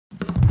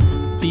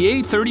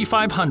The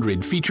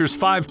A3500 features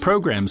 5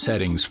 program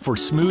settings for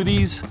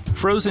smoothies,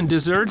 frozen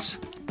desserts,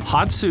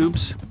 hot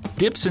soups,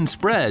 dips and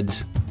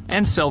spreads,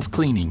 and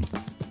self-cleaning.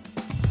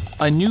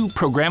 A new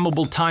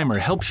programmable timer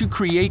helps you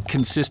create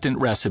consistent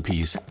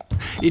recipes.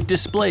 It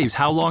displays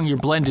how long your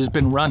blend has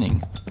been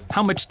running,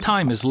 how much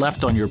time is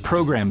left on your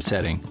program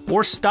setting,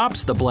 or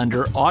stops the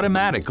blender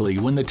automatically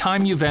when the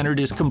time you've entered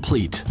is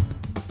complete.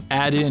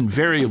 Add in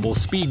variable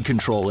speed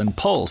control and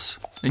pulse,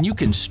 and you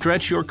can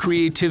stretch your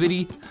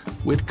creativity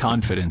with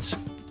confidence.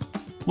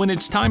 When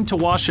it's time to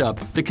wash up,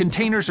 the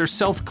containers are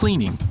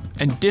self-cleaning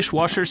and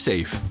dishwasher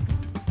safe.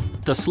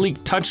 The sleek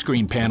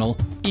touchscreen panel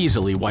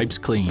easily wipes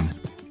clean.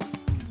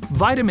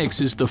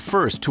 Vitamix is the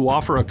first to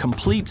offer a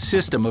complete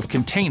system of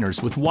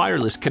containers with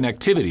wireless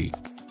connectivity.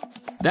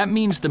 That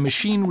means the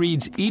machine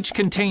reads each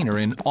container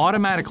and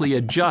automatically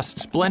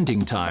adjusts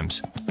blending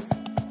times.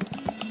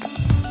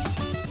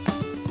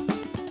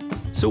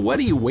 So what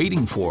are you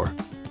waiting for?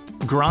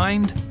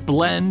 Grind,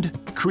 blend,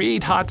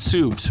 create hot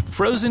soups,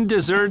 frozen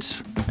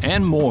desserts,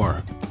 and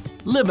more.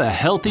 Live a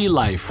healthy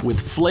life with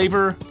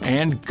flavor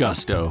and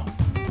gusto.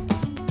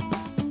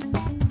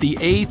 The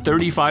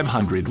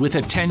A3500 with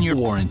a 10-year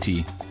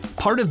warranty,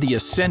 part of the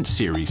Ascent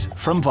Series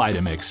from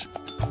Vitamix.